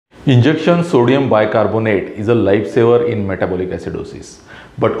Injection sodium bicarbonate is a lifesaver in metabolic acidosis,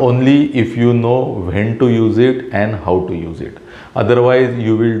 but only if you know when to use it and how to use it. Otherwise,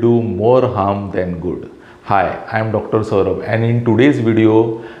 you will do more harm than good. Hi, I am Dr. Saurabh, and in today's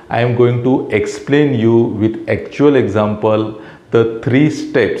video, I am going to explain you with actual example the 3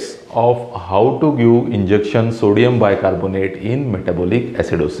 steps of how to give injection sodium bicarbonate in metabolic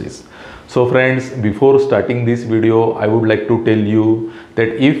acidosis. So friends, before starting this video, I would like to tell you that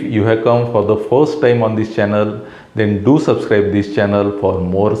if you have come for the first time on this channel, then do subscribe this channel for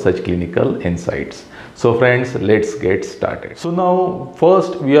more such clinical insights. So friends, let's get started. So now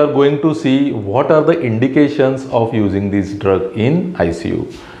first we are going to see what are the indications of using this drug in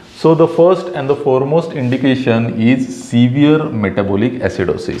ICU. So the first and the foremost indication is severe metabolic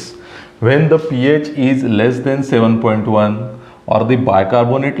acidosis. When the pH is less than 7.1 or the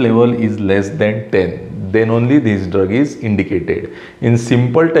bicarbonate level is less than 10, then only this drug is indicated. In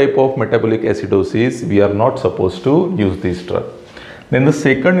simple type of metabolic acidosis, we are not supposed to use this drug. Then the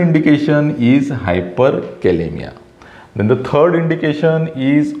second indication is hyperkalemia. Then the third indication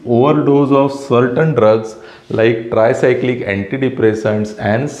is overdose of certain drugs like tricyclic antidepressants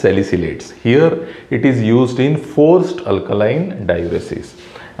and salicylates. Here it is used in forced alkaline diuresis.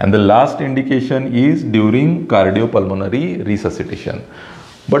 And the last indication is during cardiopulmonary resuscitation.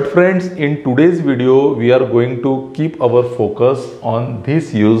 But friends, in today's video, we are going to keep our focus on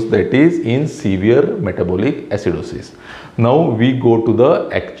this use, that is in severe metabolic acidosis. Now we go to the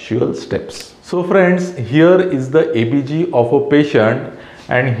actual steps. So friends, here is the ABG of a patient,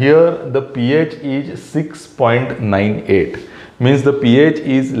 and here the pH is 6.98. Means the pH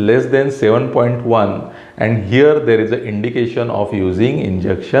is less than 7.1, and here there is an indication of using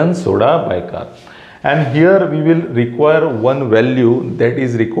injection soda bicarb. And here we will require one value that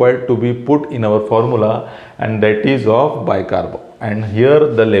is required to be put in our formula, and that is of bicarb, and here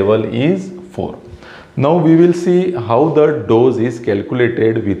the level is 4. Now we will see how the dose is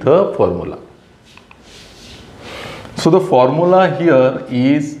calculated with a formula. So the formula here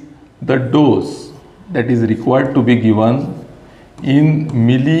is the dose that is required to be given in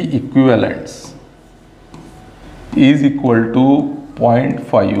milli equivalents is equal to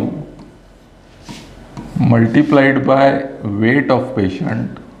 0.5 multiplied by weight of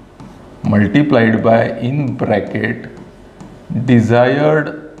patient multiplied by in bracket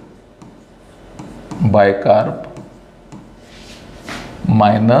desired bicarb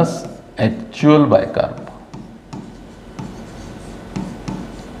minus actual bicarb.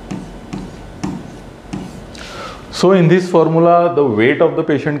 So in this formula, the weight of the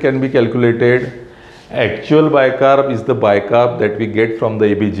patient can be calculated. Actual bicarb is the bicarb that we get from the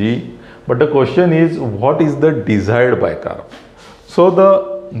ABG. But the question is, what is the desired bicarb? So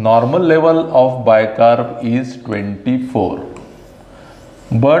the normal level of bicarb is 24.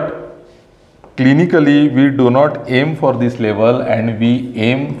 But clinically, we do not aim for this level, and we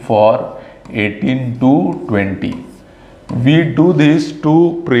aim for 18 to 20. We do this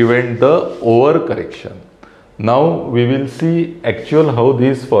to prevent the overcorrection. Now we will see actual how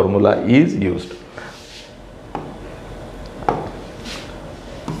this formula is used.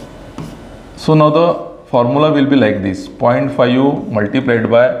 So now the formula will be like this: 0.5 multiplied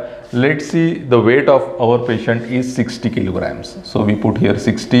by, let's see, the weight of our patient is 60 kilograms. So we put here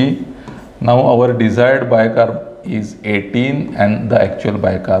 60. Now our desired bicarb is 18 and the actual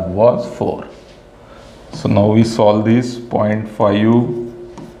bicarb was 4. So now we solve this. 0.5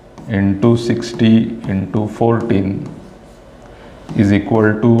 into 60 into 14 is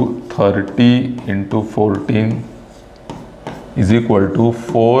equal to 30 into 14 is equal to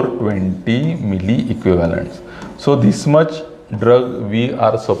 420 milli equivalents. So this much drug we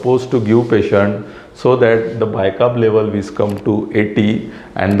are supposed to give patient so that the bicarb level will come to 80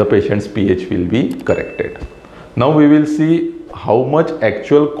 and the patient's pH will be corrected. Now we will see how much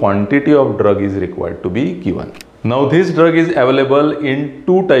actual quantity of drug is required to be given. Now this drug is available in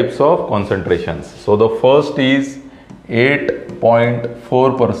 2 types of concentrations. So the first is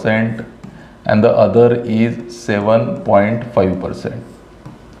 8.4% and the other is 7.5%.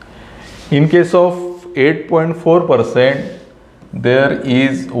 In case of 8.4%, there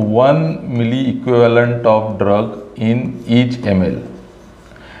is 1 milli equivalent of drug in each ml,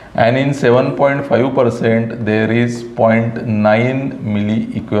 and in 7.5% there is 0.9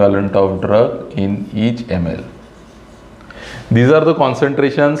 milli equivalent of drug in each ml. These are the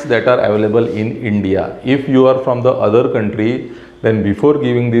concentrations that are available in India. If you are from the other country, then before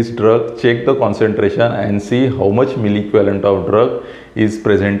giving this drug, check the concentration and see how much milliequivalent of drug is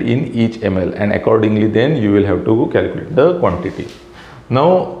present in each ml, and accordingly then you will have to calculate the quantity.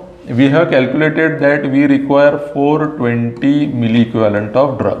 Now we have calculated that we require 420 milliequivalent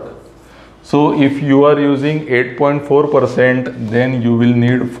of drug. So if you are using 8.4%, then you will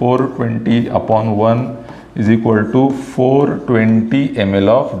need 420 upon 1 is equal to 420 ml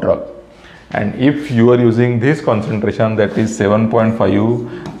of drug. And if you are using this concentration, that is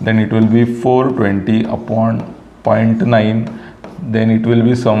 7.5, then it will be 420 upon 0.9, then it will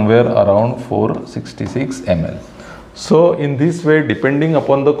be somewhere around 466 ml. So in this way, depending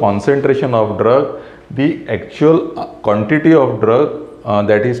upon the concentration of drug, the actual quantity of drug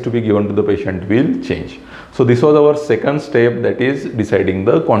that is to be given to the patient will change. So this was our second step, that is deciding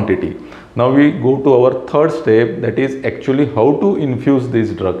the quantity. Now we go to our third step, that is actually how to infuse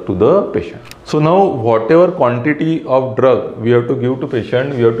this drug to the patient. So now whatever quantity of drug we have to give to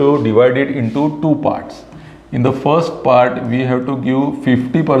patient, we have to divide it into two parts. In the first part, we have to give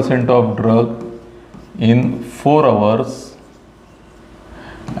 50% of drug in 4 hours,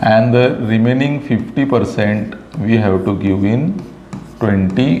 and the remaining 50% we have to give in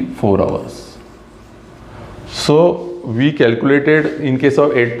 24 hours. So we calculated in case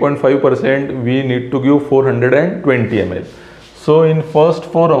of 8.5%, we need to give 420 ml. So in first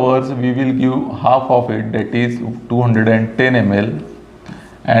 4 hours, we will give half of it, that is 210 ml.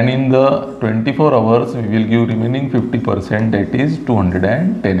 And in the 24 hours, we will give remaining 50%, that is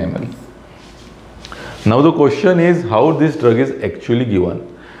 210 ml. Now the question is how this drug is actually given.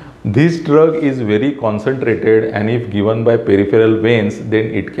 This drug is very concentrated, and if given by peripheral veins,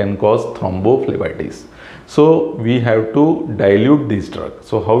 then it can cause thrombophlebitis. So we have to dilute this drug.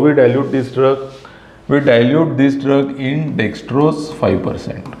 So how we dilute this drug? We dilute this drug in dextrose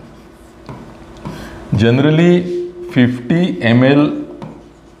 5%. Generally 50 ml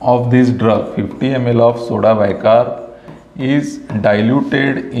of this drug, 50 ml of sodabicarb is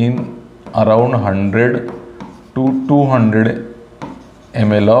diluted in around 100 to 200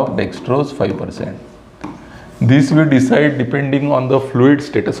 ml of dextrose 5%. This we decide depending on the fluid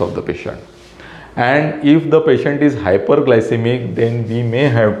status of the patient. And if the patient is hyperglycemic, then we may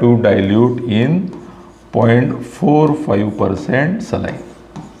have to dilute in 0.45% saline.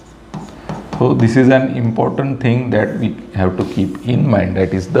 So this is an important thing that we have to keep in mind,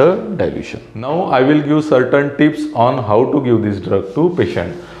 that is the dilution. Now I will give certain tips on how to give this drug to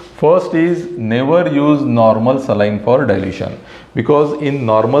patient. First is never use normal saline for dilution, because in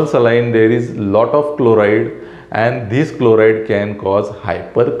normal saline there is lot of chloride, and this chloride can cause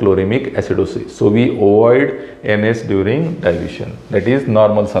hyperchloremic acidosis. So we avoid NS during dilution, that is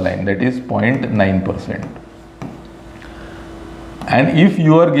normal saline, that is 0.9%. And if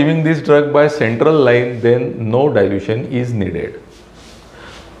you are giving this drug by central line, then no dilution is needed.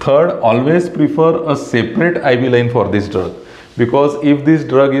 Third, always prefer a separate IV line for this drug, because if this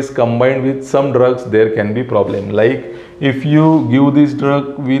drug is combined with some drugs, there can be problem. Like if you give this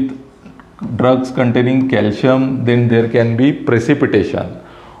drug with drugs containing calcium, then there can be precipitation.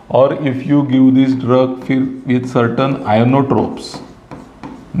 Or if you give this drug with certain ionotropes,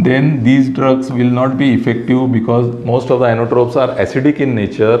 then these drugs will not be effective, because most of the ionotropes are acidic in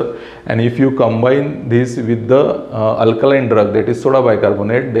nature, and if you combine this with the alkaline drug, that is soda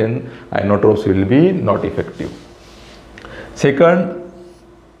bicarbonate, then ionotropes will be not effective. Second,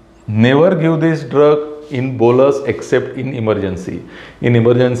 never give this drug in bolus except in emergency. In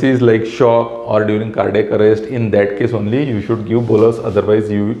emergencies like shock or during cardiac arrest, in that case only you should give bolus,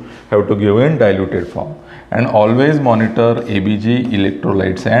 otherwise you have to give in diluted form. And always monitor ABG,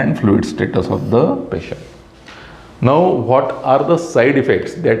 electrolytes and fluid status of the patient. Now what are the side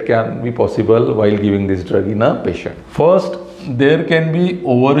effects that can be possible while giving this drug in a patient? First, there can be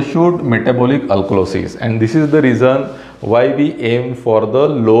overshoot metabolic alkalosis, and this is the reason why we aim for the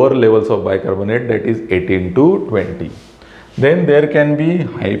lower levels of bicarbonate, that is 18 to 20. Then there can be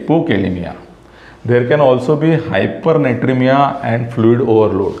hypokalemia. There can also be hypernatremia and fluid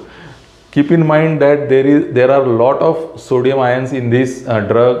overload. Keep in mind that there are a lot of sodium ions in this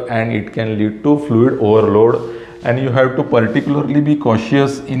drug, and it can lead to fluid overload, and you have to particularly be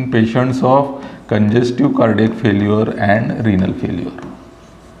cautious in patients of congestive cardiac failure and renal failure.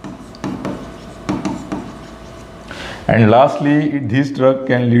 And lastly, this drug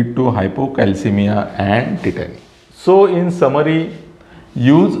can lead to hypocalcemia and tetany. So in summary,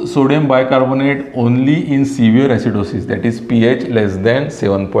 use sodium bicarbonate only in severe acidosis, that is pH less than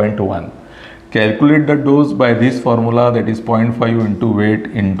 7.1. Calculate the dose by this formula, that is 0.5 into weight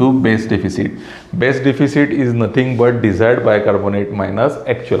into base deficit. Base deficit is nothing but desired bicarbonate minus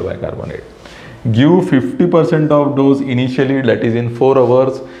actual bicarbonate. Give 50% of dose initially, that is in 4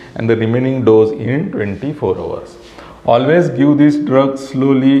 hours, and the remaining dose in 24 hours. Always give this drug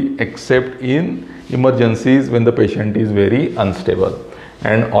slowly except in emergencies when the patient is very unstable.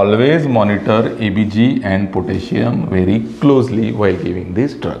 And always monitor ABG and potassium very closely while giving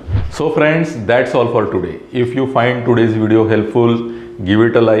this drug. So friends, that's all for today. If you find today's video helpful, give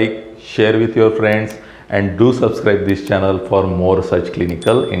it a like, share with your friends, and do subscribe this channel for more such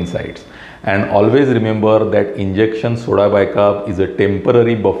clinical insights. And always remember that injection sodabicarb is a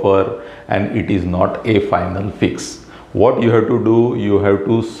temporary buffer and it is not a final fix. What you have to do, you have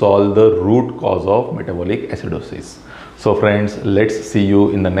to solve the root cause of metabolic acidosis. So friends, let's see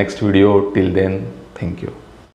you in the next video. Till then, thank you.